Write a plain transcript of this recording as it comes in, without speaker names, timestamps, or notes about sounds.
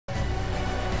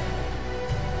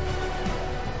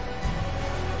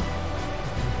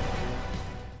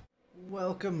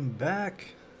Welcome back,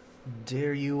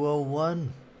 Dareu01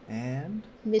 and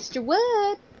Mr.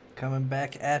 Wood. coming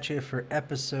back at you for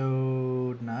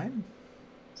episode 9.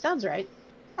 Sounds right.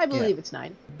 I believe it's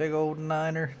 9. Big old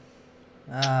niner.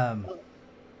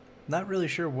 Not really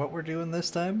sure what we're doing this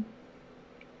time.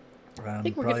 I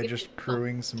think we're Probably gonna just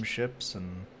crewing some ships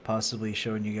and possibly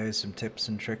showing you guys some tips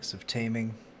and tricks of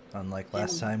taming, unlike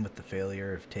last time with the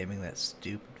failure of taming that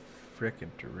stupid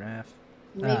frickin' giraffe.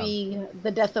 Maybe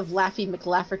the death of Laffy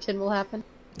McLafferton will happen.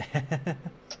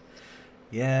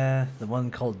 Yeah, the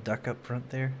one called Duck up front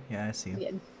there. Yeah, I see him.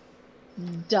 Yeah.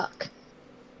 Duck.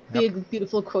 Big,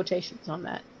 beautiful quotations on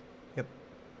that. Yep.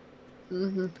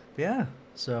 Mm-hmm. Yeah,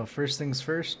 so first things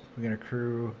first, we're going to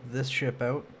crew this ship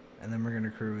out, and then we're going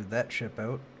to crew that ship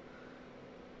out,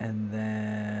 and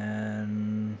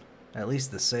then at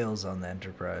least the sails on the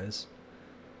Enterprise.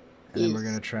 And then we're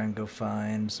going to try and go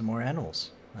find some more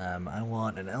animals. I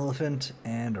want an elephant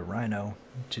and a rhino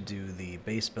to do the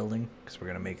base building, because we're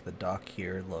going to make the dock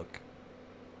here look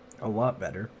a lot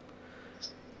better.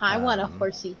 I want a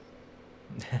horsey.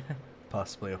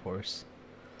 Possibly a horse.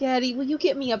 Daddy, will you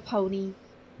get me a pony?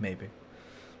 Maybe.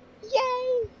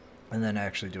 Yay! And then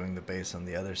actually doing the base on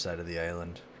the other side of the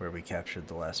island, where we captured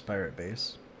the last pirate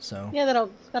base. So yeah,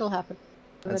 that'll happen.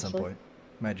 At some point.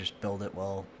 Might just build it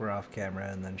while we're off camera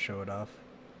and then show it off.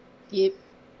 Yep.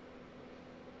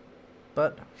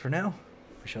 But for now,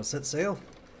 we shall set sail.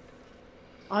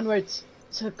 Onwards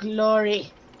to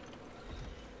glory.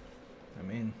 I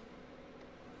mean,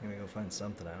 I'm gonna go find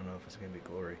something. I don't know if it's gonna be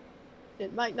glory.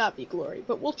 It might not be glory,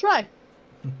 but we'll try.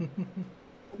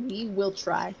 We will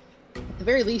try. At the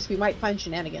very least, we might find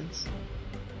shenanigans.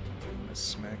 I'm gonna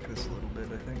smack this a little bit,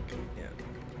 I think.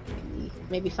 Yeah.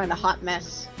 Maybe find a hot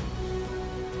mess.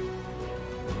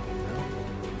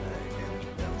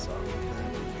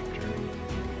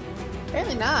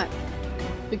 Apparently not.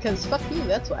 Because fuck you,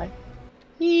 that's why.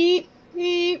 Meep,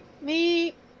 meep,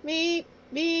 meep, meep,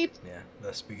 meep. Yeah,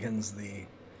 thus begins the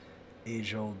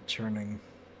age-old turning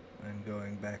and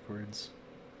going backwards.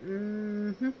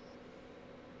 Mm-hmm.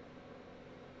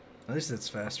 At least it's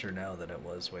faster now than it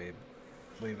was way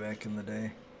back in the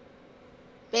day.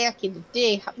 Back in the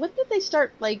day. When did they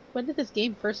start, when did this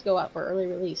game first go out for early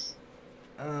release?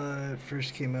 It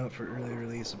first came out for early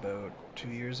release about 2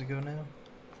 years ago now.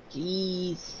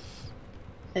 Jeez.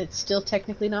 And it's still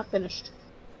technically not finished.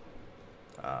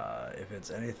 If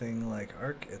it's anything like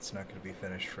Ark, it's not going to be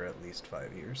finished for at least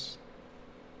 5 years.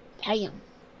 Damn.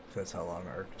 That's how long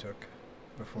Ark took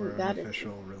before an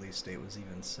official release date was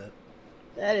even set.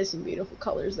 That is some beautiful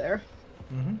colors there.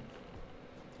 Mm-hmm.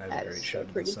 I have a great shot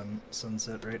of the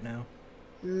sunset right now.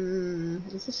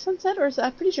 Is it sunset or is it,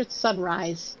 I'm pretty sure it's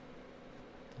sunrise.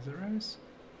 Is it rise?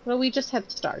 Well, we just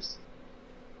had stars.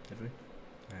 Did we?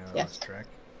 I Yes. lost track.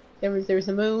 There was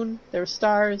a moon, there were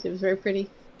stars, it was very pretty.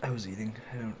 I was eating.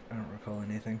 I don't recall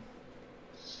anything.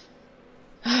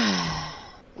 At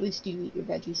least you eat your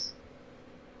veggies.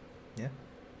 Yeah.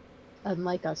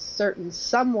 Unlike a certain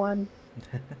someone.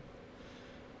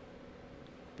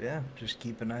 Yeah, just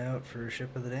keep an eye out for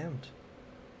Ship of the Damned.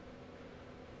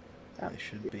 They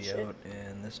should be out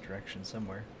in this direction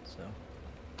somewhere, so.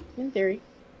 In theory.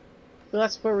 Well,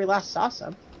 that's where we last saw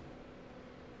some.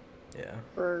 Yeah.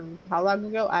 For how long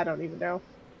ago? I don't even know.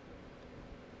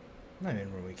 I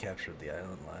mean, when we captured the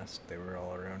island last, they were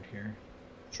all around here.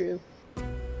 True.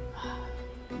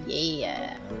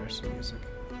 Yeah. Oh, there's some music.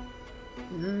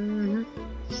 Mm-hmm.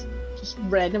 Just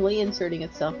randomly inserting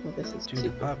itself. Well, this is Due to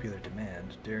popular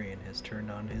demand, Darian has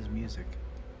turned on his music.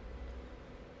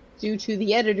 Due to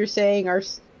the editor saying our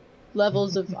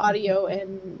levels of audio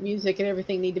and music and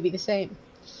everything need to be the same.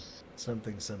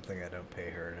 Something I don't pay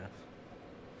her enough.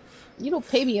 You don't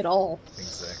pay me at all.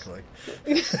 Exactly.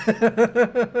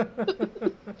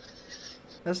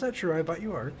 That's not true. I bought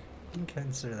you Ark. You can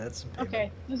consider that some payment.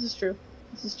 Okay, this is true.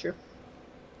 This is true.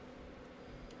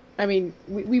 I mean,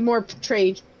 we more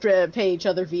pay each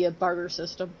other via barter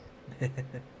system.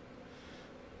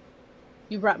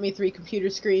 You brought me 3 computer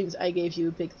screens, I gave you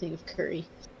a big thing of curry.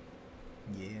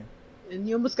 Yeah. And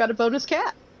you almost got a bonus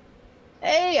cat.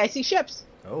 Hey, I see ships.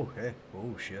 Oh, hey.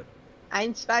 Oh, shit.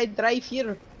 1, 2, 3,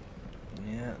 4.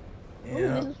 Yeah. Ooh,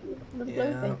 Yeah. little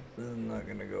Yeah. This is not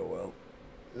gonna go well.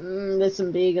 There's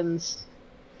some big uns.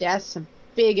 That's some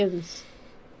big uns.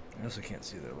 I also can't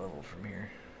see their level from here.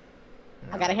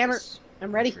 I got a hammer.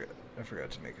 I'm ready. I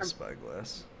forgot to make a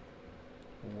spyglass.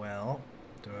 Well,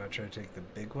 do I want to try to take the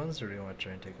big ones, or do you want to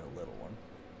try and take a little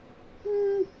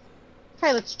one?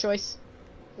 Pilot's choice.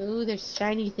 Ooh, there's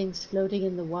shiny things floating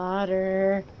in the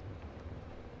water.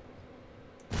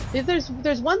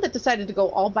 There's one that decided to go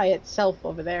all by itself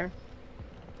over there.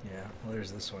 Yeah. Well,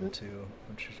 there's this one too,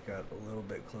 which has got a little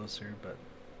bit closer, but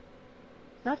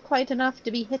Not quite enough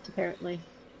to be hit, apparently.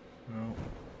 no.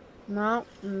 No.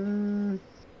 Come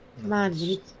on,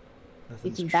 we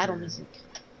need some battle music.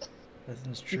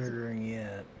 Nothing's triggering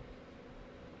yet.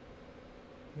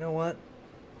 You know what?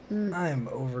 Mm. I am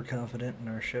overconfident in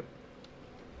our ship.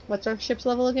 What's our ship's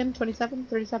level again? 27?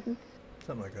 37?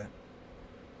 Something like that.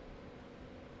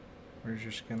 We're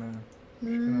just gonna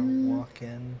walk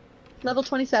in. Level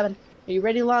 27. Are you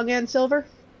ready, Long and Silver?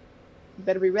 You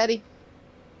better be ready.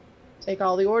 Take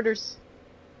all the orders.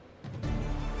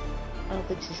 I don't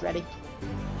think she's ready.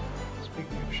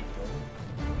 Speaking of ship level.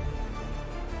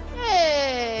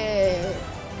 Hey!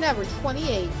 Now we're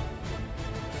 28.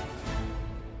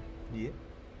 Yeah.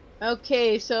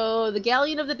 Okay, so the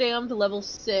Galleon of the Damned, level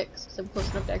 6. So I'm close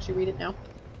enough to actually read it now.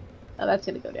 Oh, that's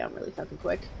gonna go down really fucking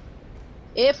quick.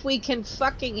 If we can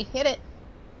fucking hit it.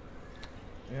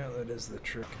 Yeah, that is the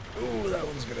trick. Ooh, that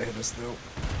one's gonna hit us though.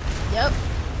 Yep.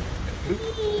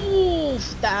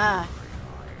 Oof, da.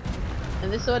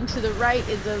 And this one to the right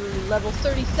is a level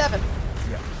 37.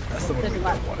 Yeah, that's the one we don't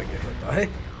want to get hit by.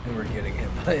 And we're getting hit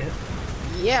by it.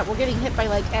 Yeah, we're getting hit by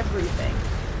like everything.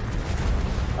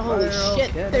 Holy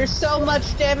shit, there's so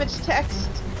much damage text.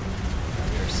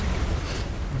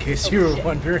 In case you were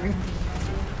wondering.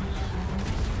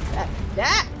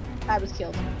 That! I was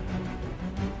killed.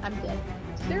 I'm dead.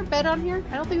 Is there a bed on here?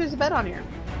 I don't think there's a bed on here.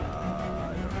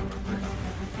 I don't remember.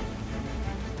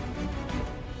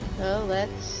 So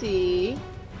let's see.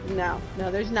 No,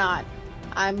 there's not.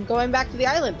 I'm going back to the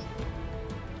island.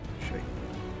 Shit.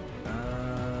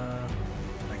 I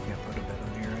can't put a bed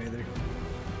on here either.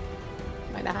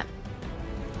 Why not?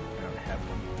 I don't have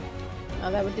one.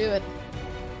 Oh, that would do it.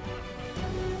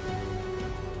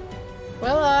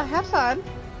 Well, have fun.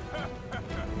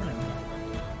 You know,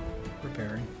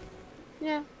 repairing.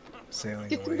 Yeah. Sailing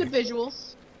Get some away. good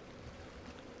visuals.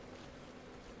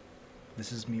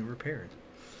 This is me repaired.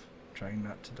 Trying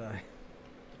not to die.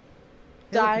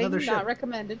 Hey, look, Dying, another not ship.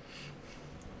 recommended.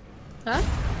 Huh?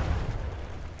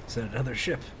 It's another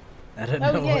ship. Out of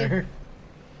Oh, nowhere. yay.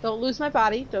 Don't lose my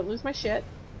body. Don't lose my shit.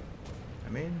 I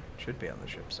mean, should be on the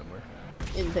ship somewhere.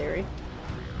 In theory.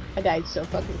 I died so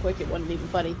fucking quick it wasn't even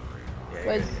funny.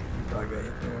 Yeah, you probably got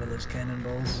hit by one of those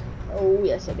cannonballs. Oh,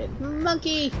 yes I did.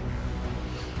 Monkey!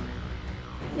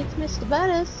 It's Mr.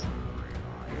 Butters.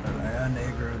 I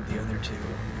unaggroed the other two,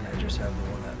 and I just have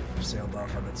the one that sailed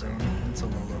off on its own. It's a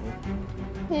low level.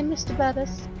 Hey, Mr.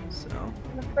 Butters. So,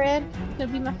 My friend. You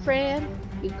gonna be my friend?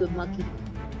 You good monkey.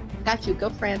 Got you. Go,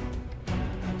 friend.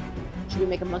 Should we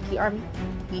make a monkey army?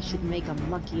 We should make a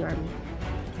monkey army.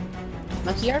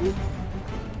 Monkey army?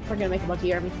 We're gonna make a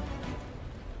monkey army.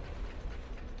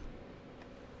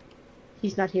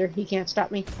 He's not here. He can't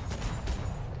stop me.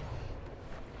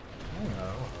 I don't know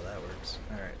how that works.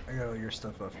 Alright, I got all your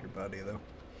stuff off your body, though.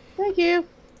 Thank you.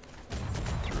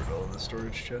 Threw it all in the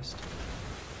storage chest.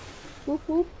 Whoop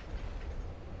whoop.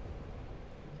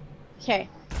 Okay.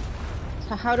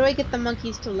 So how do I get the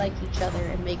monkeys to like each other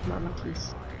and make more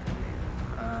monkeys?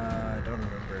 I don't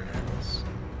remember an atlas.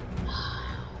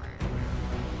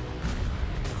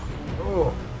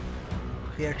 Oh!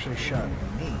 He actually shot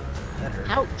me. That hurt.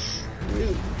 Ouch.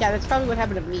 Rude. Yeah, that's probably what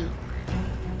happened to me.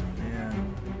 Yeah.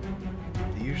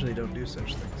 They usually don't do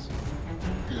such things.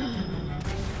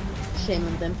 Shame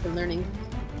on them for learning.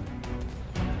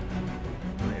 Not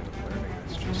even learning,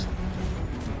 it's just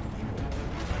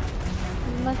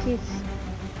evil. Monkeys.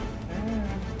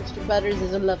 Mr. Butters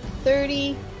is a level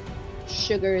 30.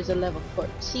 Sugar is a level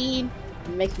 14.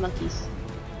 And makes monkeys.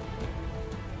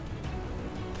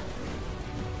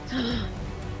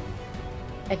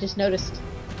 I just noticed.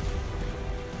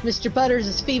 Mr. Butters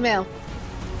is female.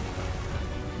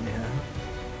 Yeah.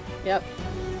 Yep.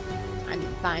 I need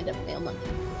to find a male monkey.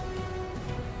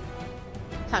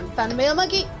 Time to find a male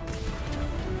monkey!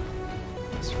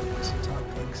 Let's release some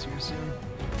top legs here soon.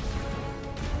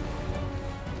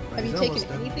 But Have you he's taken almost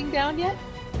done. anything down yet?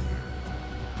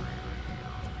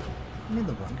 I mean,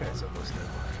 the one guy's almost dead.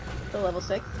 The level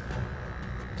 6?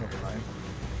 Level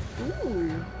 9.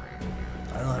 Ooh.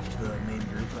 I left the main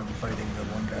group. I'm fighting the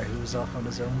one guy who was off on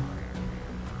his own.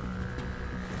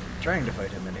 Trying to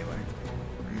fight him anyway.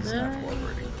 He's not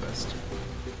cooperating the best.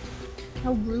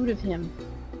 How rude of him.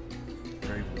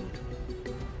 Very rude.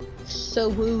 So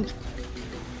rude.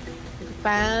 We can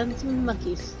find some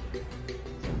monkeys.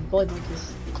 Some boy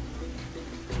monkeys.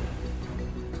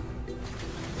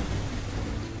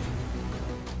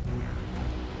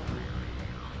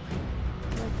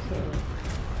 Okay.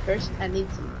 First, I need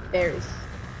some berries.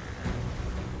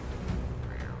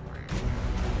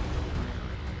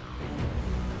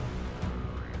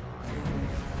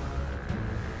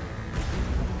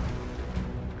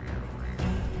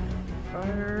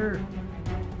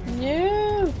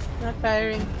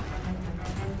 Firing.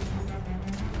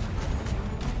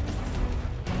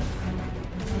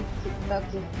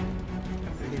 Okay.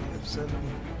 F7.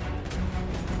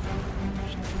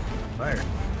 Fire.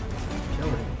 Kill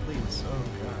it, please. Oh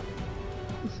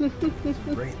god.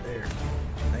 It's right there.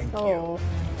 Thank you. Oh.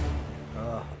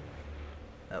 Oh.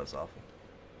 That was awful.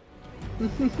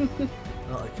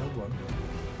 Well, I killed one.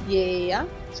 Yeah.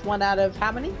 It's one out of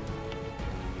how many?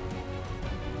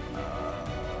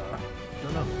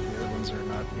 Don't know. The other ones are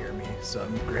not near me, so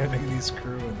I'm grabbing these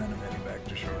crew and then I'm heading back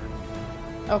to shore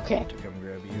Okay. to come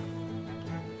grab you.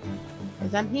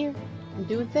 Because I'm here. I'm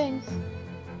doing things.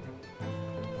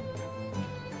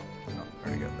 Oh,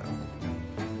 already got that one.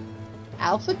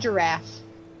 Alpha giraffe.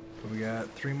 We got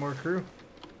 3 more crew.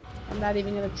 I'm not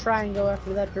even going to try and go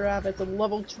after that giraffe. It's a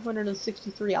level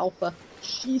 263 alpha.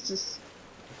 Jesus.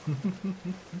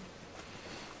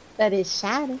 That is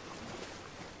sad.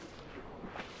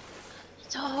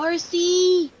 It's a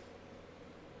horsey!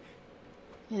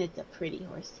 And it's a pretty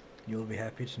horse. You'll be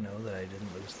happy to know that I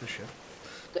didn't lose the ship.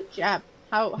 Good job.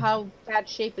 How bad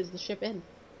shape is the ship in?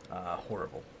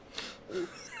 Horrible.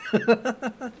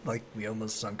 Like, we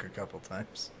almost sunk a couple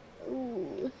times.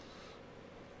 Ooh.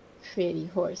 Pretty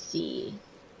horsey.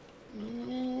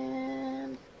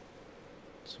 And...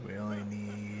 So we only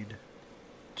need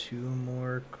 2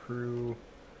 more crew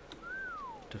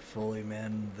to fully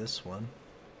man this one.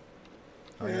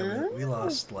 Oh yeah, we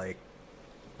lost like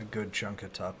a good chunk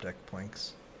of top deck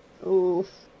planks. Oof.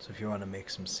 So if you want to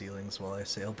make some ceilings while I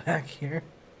sail back here.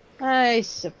 I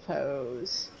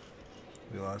suppose.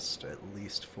 We lost at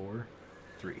least 4.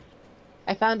 3.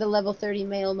 I found a level 30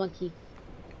 male monkey.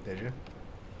 Did you?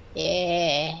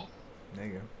 Yeah. There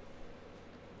you go.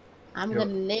 I'm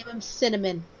gonna name him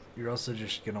Cinnamon. You're also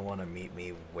just gonna want to meet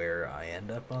me where I end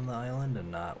up on the island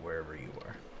and not wherever you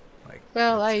are. Like,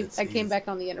 well, I came back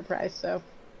on the Enterprise, so.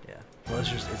 Yeah. Well,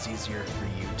 it's easier for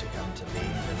you to come to me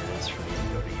than it is for me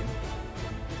to go to you.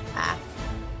 Ah.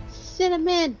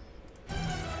 Cinnamon!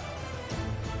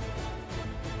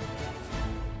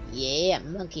 Yeah,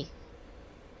 monkey.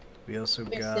 We also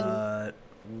Here's got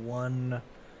 1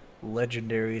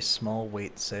 legendary small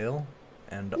weight sail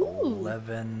and Ooh.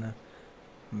 11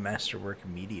 masterwork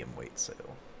medium weight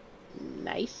sail.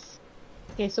 Nice.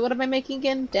 Okay, so what am I making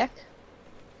again? Deck?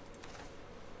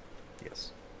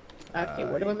 Yes. Okay,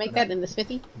 where do I make that? In the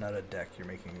smithy? Not a deck, you're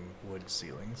making wood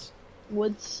ceilings.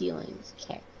 Wood ceilings.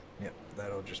 Okay. Yep,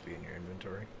 that'll just be in your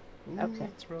inventory. Okay.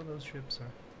 That's where all those ships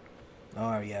are.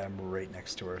 Oh yeah, I'm right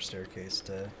next to our staircase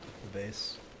to the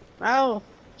base. Oh,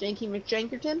 Janky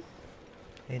McJankerton?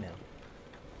 Hey now.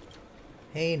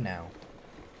 Hey now.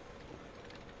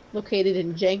 Located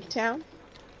in Janktown?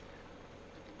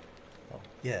 Well,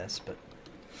 yes, but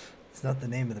it's not the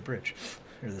name of the bridge.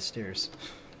 Or the stairs.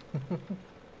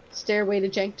 Stairway to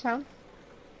Janktown?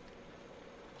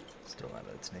 Still not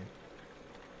its name.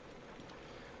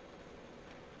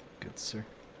 Good sir.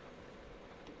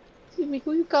 Excuse me,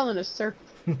 who are you calling us, sir?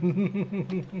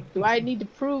 Do I need to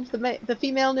prove the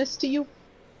femaleness to you?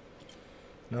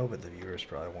 No, but the viewers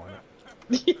probably want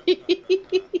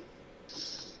it.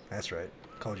 That's right.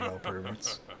 Called you all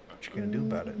perverts. What you gonna do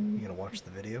about it? You gonna watch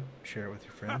the video? Share it with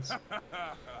your friends?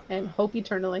 And hope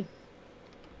eternally.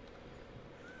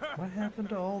 What happened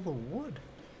to all the wood?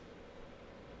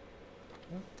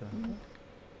 What the heck?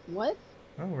 What?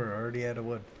 Oh, we're already out of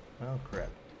wood. Oh, crap.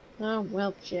 Oh,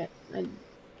 well, shit.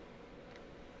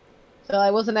 So I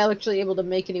wasn't actually able to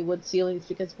make any wood ceilings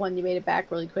because 1, you made it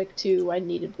back really quick, 2, I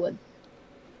needed wood.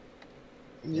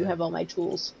 And you have all my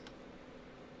tools.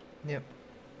 Yep.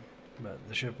 But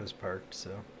the ship is parked,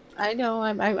 so... I know,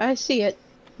 I see it.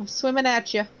 I'm swimming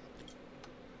at you.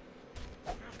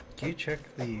 Can you check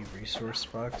the resource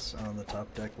box on the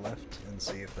top deck left and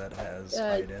see if that has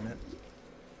hide in it?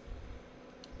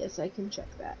 Yes, I can check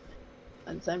that.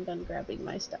 Once I'm done grabbing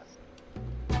my stuff.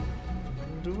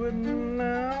 Do it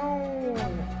now!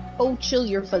 Oh, chill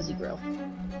your fuzzy grill.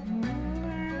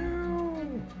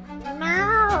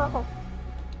 No!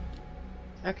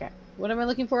 Okay. What am I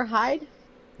looking for? Hide?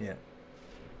 Yeah.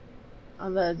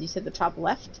 On the, you said the top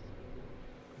left?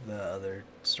 The other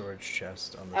storage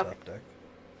chest on the top deck.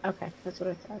 Okay, that's what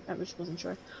I thought. I just wasn't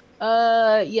sure.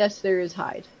 Yes, there is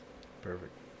hide.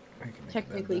 Perfect. I can make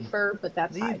Technically that then. fur, but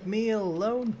that's hide. Leave me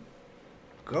alone!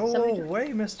 Go away,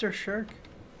 Mr. Shark!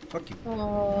 Fuck you.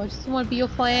 Oh, just want to be your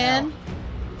fan.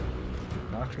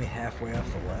 Ow. Knocked me halfway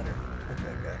off the ladder. Fuck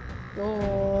that guy.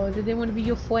 Oh, did they want to be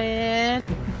your fan?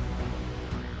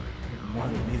 He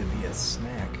wanted me to be a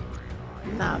snack.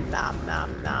 Nom nom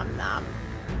nom nom nom.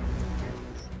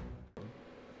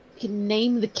 You can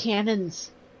name the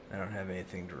cannons. I don't have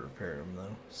anything to repair them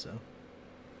though, so...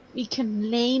 We can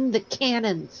name the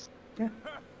cannons. Yeah.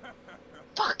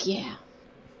 Fuck yeah.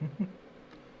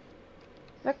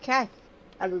 Okay.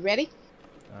 Are we ready?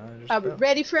 Just Are we about.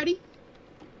 ready, Freddy?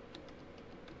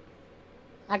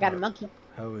 I got a monkey.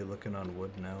 How are we looking on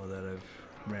wood now that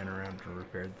I've ran around and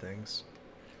repaired things?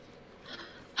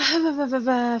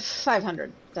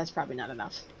 500. That's probably not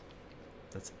enough.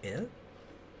 That's it?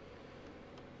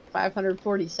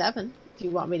 547, if you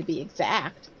want me to be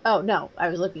exact. Oh, no. I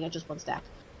was looking at just one stack.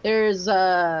 There's,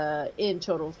 in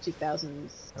total,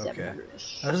 2,700-ish. Okay.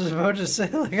 I was about to say,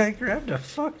 like, I grabbed a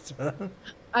fuck ton.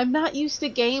 I'm not used to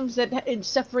games that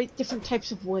separate different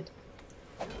types of wood.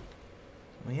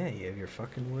 Well, yeah, you have your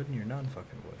fucking wood and your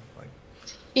non-fucking wood.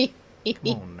 Like,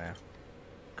 come on now.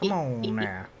 Come on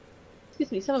now.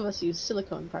 Excuse me, some of us use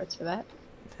silicone parts for that.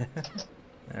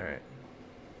 Alright.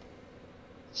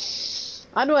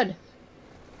 Onward!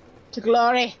 To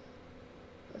glory!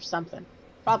 Or something.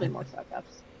 Probably more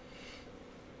fuck-ups.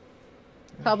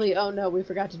 Probably, oh no, we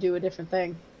forgot to do a different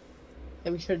thing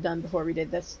that we should have done before we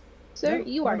did this. Sir, No,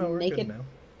 you are no, we're naked. good now.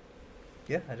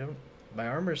 Yeah, I don't... My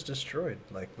armor's destroyed.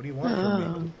 Like, what do you want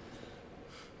from me?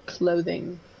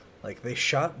 Clothing. Like, they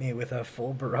shot me with a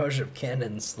full barrage of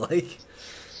cannons, like...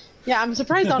 Yeah, I'm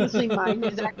surprised, honestly, mine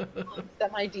is actually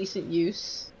semi-decent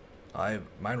use.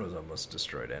 Mine was almost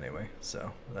destroyed anyway,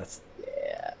 so that's...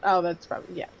 Yeah. Oh, that's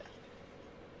probably... Yeah.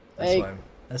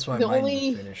 That's why the mine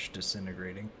only- finished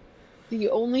disintegrating. The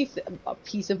only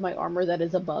piece of my armor that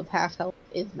is above half health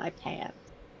is my pants.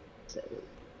 So...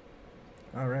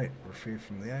 Alright, we're free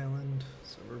from the island,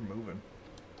 so we're moving.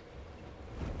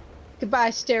 Goodbye,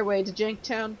 stairway to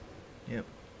Janktown. Yep.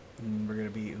 And we're gonna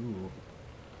be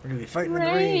fighting in the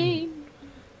rain.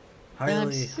 I'm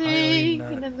Highly singing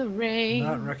not, in the rain.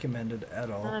 not recommended at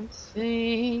all. I'm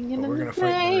singing But in we're the gonna fight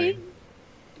in the rain. rain.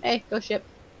 Hey, go ship.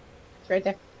 It's right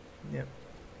there. Yep.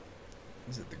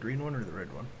 Is it the green one or the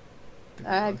red one? The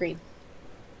green one. Green.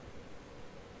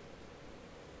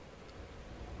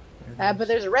 There it But is.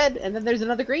 there's a red, and then there's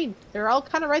another green. They're all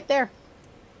kind of right there.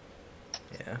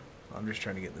 Yeah, I'm just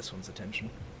trying to get this one's attention.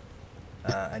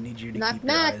 I need you to Knock, keep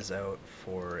knock. your eyes out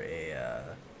for a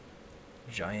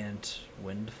giant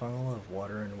wind funnel of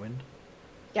water and wind.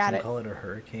 Got Some it. call it a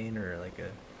hurricane or like a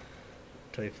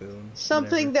typhoon.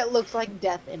 Something whatever. that looks like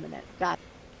death imminent. Got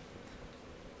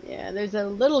it. Yeah, there's a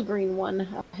little green one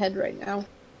up ahead right now.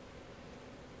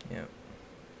 Yep.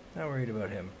 Not worried about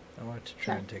him. I want to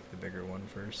try Okay. and take the bigger one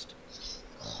first.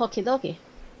 Okie dokie.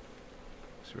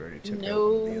 So we already took out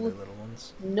No. the other little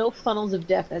ones. No funnels of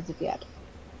death as of yet.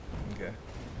 Okay.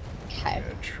 Okay. I'm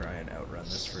gonna try and outrun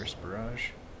this first barrage.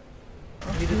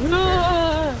 Oh, he didn't.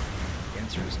 Ah! The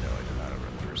answer is no, I did not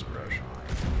outrun the first barrage.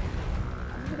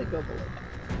 I'm gonna go below that.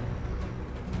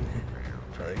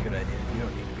 Probably a good idea. You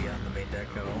don't need to be on the main deck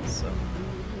at all, so.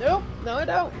 Nope, no I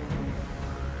don't.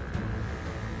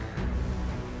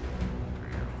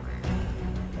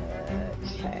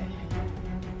 Okay. I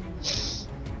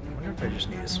wonder if I just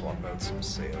need to swap out some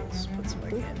sails, put some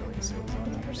like handling sails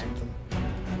on it or something.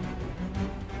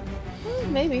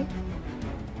 Maybe.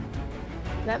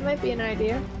 That might be an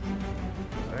idea.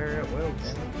 Fire at will,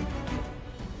 man.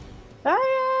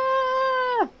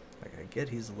 Fire! Like, I get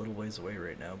he's a little ways away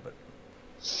right now, but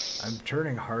I'm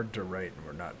turning hard to right and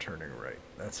we're not turning right.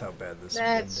 That's how bad this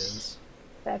wind is.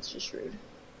 That's just rude.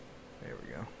 There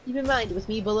we go. Keep in mind, with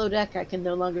me below deck, I can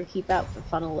no longer keep out the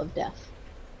funnel of death.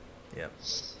 Yep.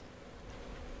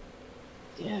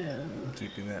 Yeah. I'm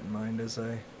keeping that in mind as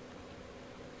I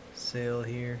sail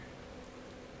here.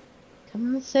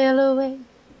 Come sail away,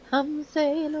 come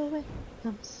sail away,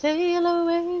 come sail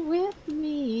away with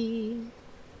me.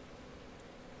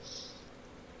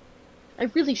 I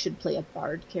really should play a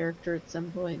bard character at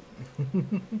some point.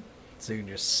 So you can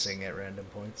just sing at random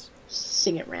points.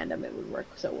 Sing at random, it would work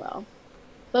so well.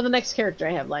 So the next character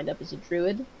I have lined up is a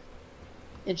druid,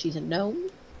 and she's a gnome.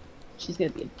 She's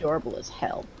gonna be adorable as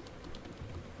hell.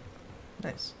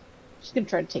 Nice. She's gonna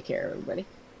try to take care of everybody.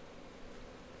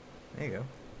 There you go.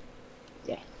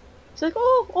 Yeah. She's like,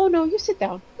 oh no, you sit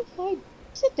down. You're fine.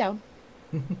 Sit down.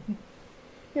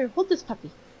 Here, hold this puppy.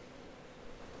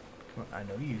 Come on, I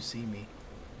know you see me.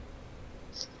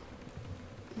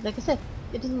 Like I said,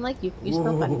 it doesn't like you. You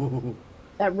smell funny. Whoa.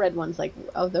 That red one's like,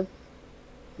 oh, the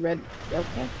red,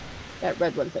 okay. That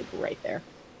red one's like right there.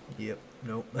 Yep.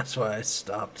 Nope. That's why I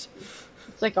stopped.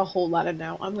 It's like a whole lot of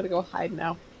now. I'm gonna go hide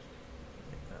now.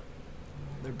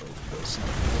 They're both ghosts.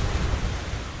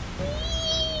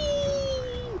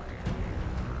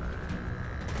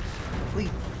 Flee.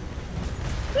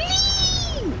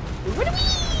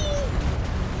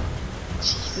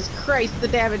 Jesus Christ, the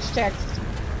damage text.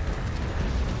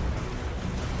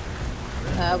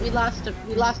 We lost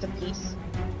a piece.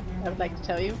 I would like to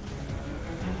tell you.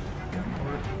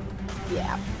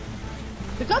 Yeah.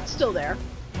 The gun's still there.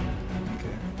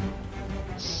 Okay.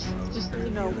 Just, The you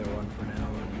know. other one for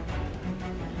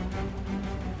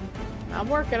now. I'm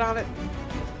working on it.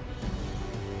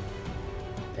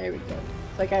 There we go.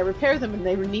 It's like I repair them and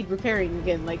they need repairing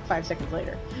again like 5 seconds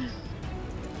later.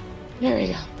 There we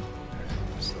go.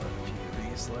 Still have a few of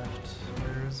these left.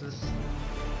 Where is it?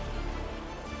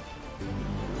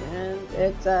 And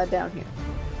it's down here.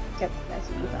 Yep, that's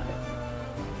what you found it.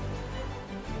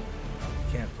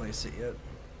 Can't place it yet.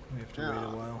 We have to wait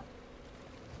a while.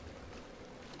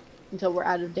 Until we're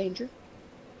out of danger?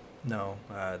 No,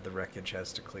 the wreckage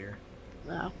has to clear.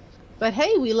 No. But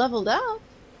hey, we leveled up.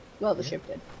 Well, the ship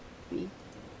did. Be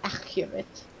accurate.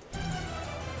 There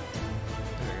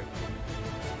we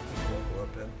go. Level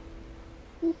up in.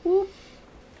 Whoop, whoop.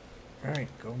 Alright,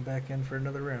 going back in for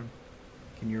another round.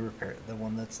 Can you repair the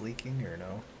one that's leaking or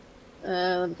no?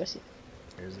 Let me go see.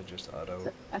 Or is it just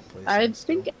auto? I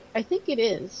think it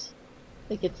is. I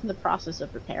think it's in the process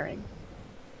of repairing.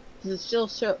 Does it still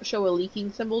show a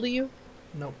leaking symbol to you?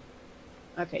 Nope.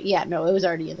 Okay, yeah, no, it was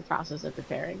already in the process of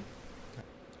repairing.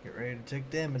 Get ready to take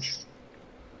damage.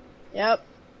 Yep.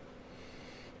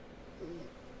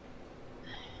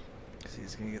 Cause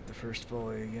he's gonna get the first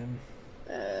volley again.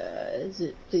 Is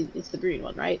it? Please, it's the green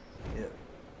one, right? Yeah.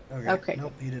 Okay. Okay.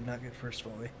 Nope, he did not get first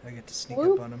volley. I get to sneak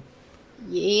Woo. up on him.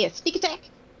 Yeah, sneak attack.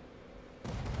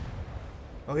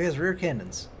 Oh, he has rear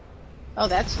cannons. Oh,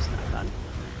 that's just not fun.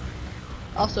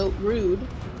 Also, rude.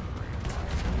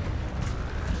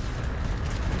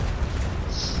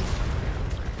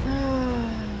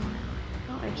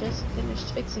 Oh, I just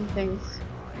finished fixing things.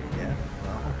 Yeah.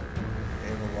 Well, they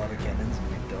have a lot of cannons, and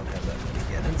we don't have that many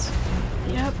cannons.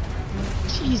 Yep.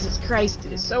 Jesus Christ,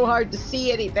 it is so hard to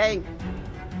see anything.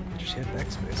 Just hit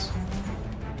backspace.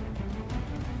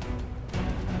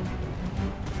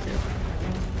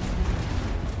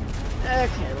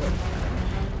 Okay, look.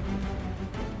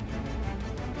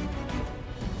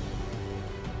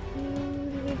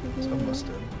 It's almost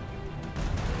done.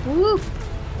 Woo!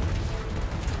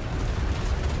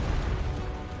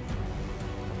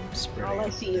 Spreading All I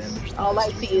out see the is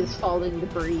damage falling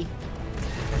debris.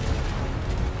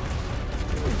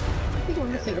 I think we're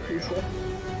missing a piece here.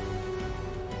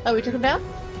 Oh, we took him down?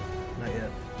 Not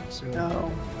yet. Soon.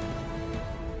 No.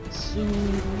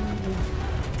 Soon.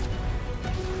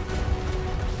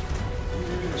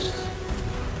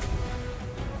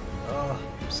 Oh,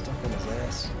 I'm stuck on his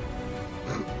ass.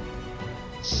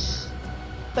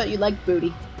 Thought you liked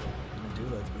booty. I do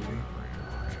like booty.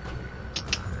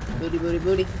 Booty, booty,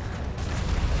 booty.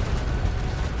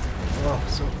 Oh,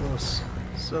 so close.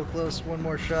 So close. One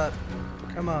more shot.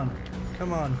 Come on.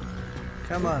 Come on.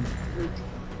 Come on.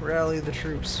 Rally the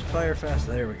troops. Fire fast.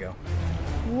 There we go.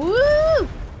 Woo!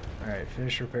 Alright,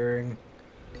 finish repairing.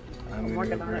 I'm gonna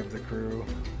working go on grab it. the crew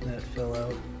that fell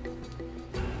out.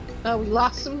 Oh, we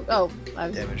lost some. Oh, I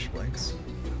was. Damaged blanks.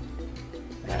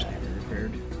 They just need to be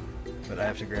repaired. But I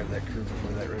have to grab that crew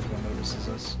before that red one notices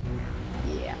us.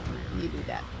 Yeah, you do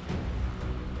that.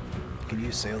 Can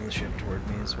you sail the ship toward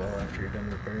me as well after you're done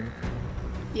repairing?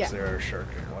 Yeah. 'Cause there are shark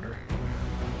in water.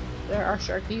 There are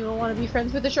shark. Do you want to be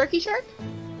friends with the sharky shark?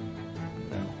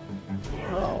 No.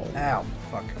 Oh, Ow!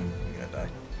 Fuck. I'm gonna die.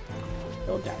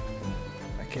 don't die.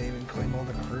 I can't even claim all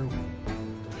the crew.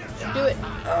 Do it.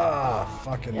 Ah,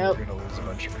 fucking, Yep. we're gonna lose a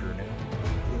bunch of crew now.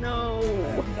 I No.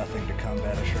 have nothing to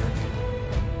combat a shark.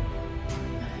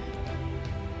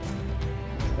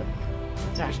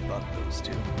 Sorry. Just bought those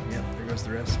two. Yep, there goes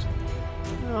the rest.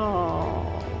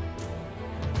 Oh.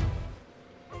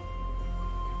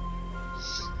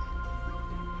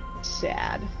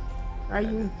 Sad. Are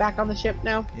you back on the ship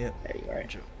now? Yep. There you are.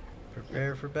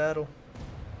 Prepare for battle.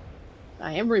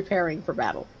 I am repairing for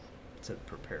battle. It said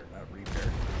prepare, not repair.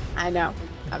 I know.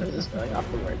 I was just going off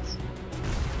the words.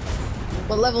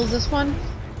 What level is this one?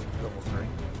 Level 3.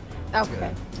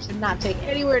 Okay. Should not take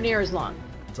anywhere near as long.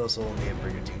 It's also only a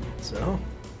brigantine, so...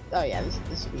 Oh yeah,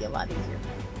 this should be a lot easier.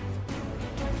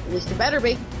 At least it better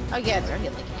be. Oh yeah, it's already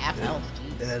at like half health.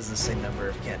 It Jeez. has the same number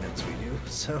of cannons we do,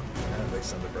 so... At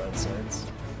least on the broadsides.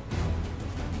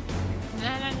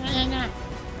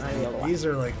 I will These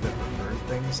are like the preferred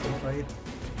things to fight.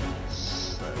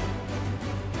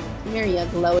 Come here, you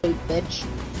glowy bitch.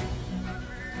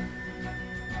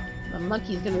 The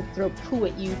monkey's gonna throw poo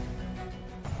at you.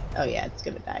 Oh yeah, it's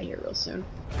gonna die here real soon.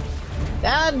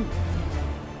 Done!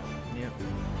 Yep.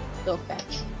 Go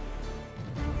fetch.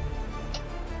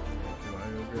 Do I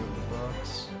go grab the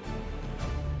box?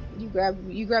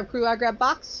 You grab crew, I grab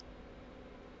box?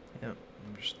 Yep.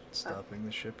 I'm just stopping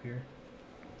the ship here.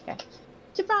 Okay.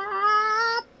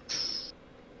 Survive!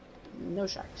 No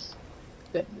sharks.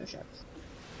 Good, no sharks.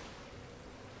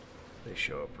 They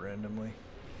show up randomly.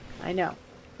 I know,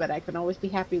 but I can always be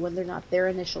happy when they're not there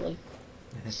initially.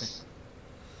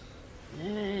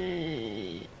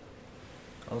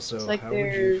 Also, like how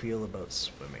would you feel about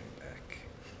swimming back?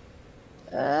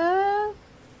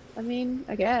 I mean,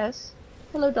 I guess.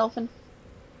 Hello, dolphin.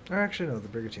 Or actually, no, the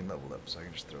brigantine leveled up, so I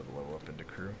can just throw the level up into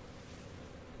crew.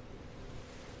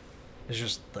 It's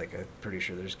just, like, I'm pretty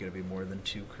sure there's going to be more than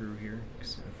 2 crew here,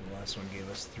 because the last one gave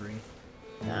us 3.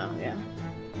 Oh, yeah.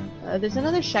 There's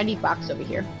another shiny box over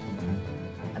here.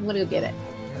 I'm gonna go get it.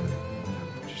 Yeah,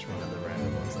 just one of the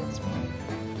random ones, that's fine.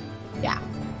 Yeah.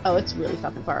 Oh, it's really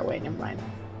fucking far away, never mind.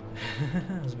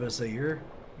 I was about to say, you're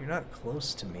not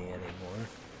close to me anymore.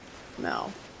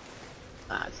 No.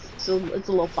 It's a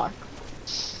little far.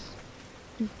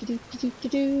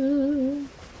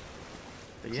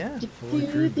 But yeah, fully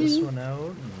crewed this one out.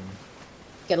 And...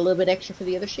 Get a little bit extra for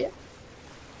the other ship.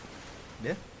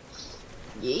 Yeah.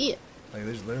 Yeah. Like,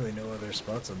 there's literally no other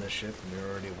spots on this ship, and we're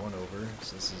already 1 over,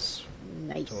 so this is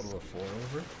nice. A total of 4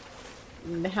 over.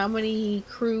 And how many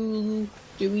crew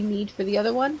do we need for the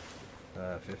other one?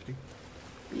 50.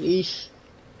 Yeesh.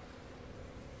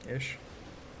 Ish.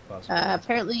 Possibly.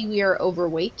 Apparently we are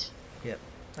overweight. Yep,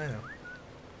 I know.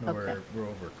 No, Okay. we're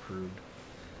over crewed.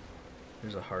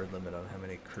 There's a hard limit on how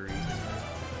many crew you can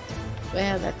have.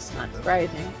 Well, that's not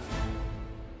surprising.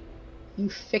 You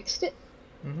fixed it?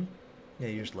 Mm-hmm. Yeah,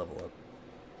 you just level up.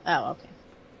 Oh, okay.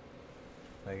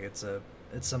 Like, it's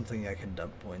something I can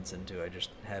dump points into. I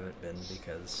just haven't been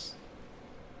because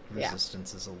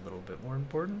resistance is a little bit more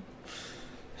important.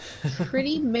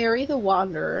 Pretty Mary the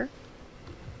Wanderer,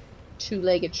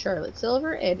 Two-Legged Charlotte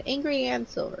Silver, and Angry Ann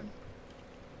Silver.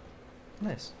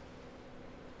 Nice.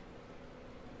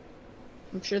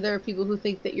 I'm sure there are people who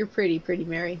think that you're pretty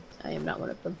Mary. I am not one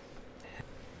of them.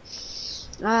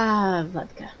 Ah,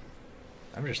 vodka.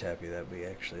 I'm just happy that we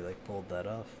actually, like, pulled that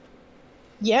off.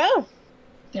 Yeah.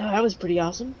 Yeah, that was pretty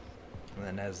awesome. And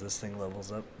then as this thing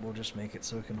levels up, we'll just make it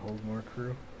so it can hold more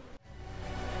crew.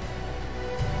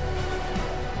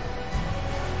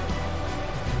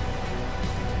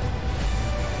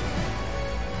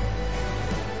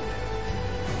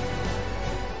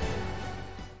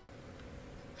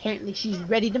 Apparently she's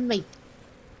ready to mate.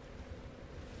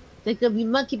 They're gonna be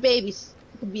monkey babies.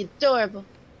 They're gonna be adorable.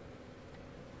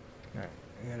 Alright,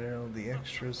 I got all the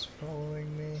extras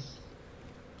following me.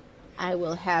 I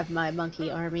will have my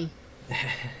monkey army.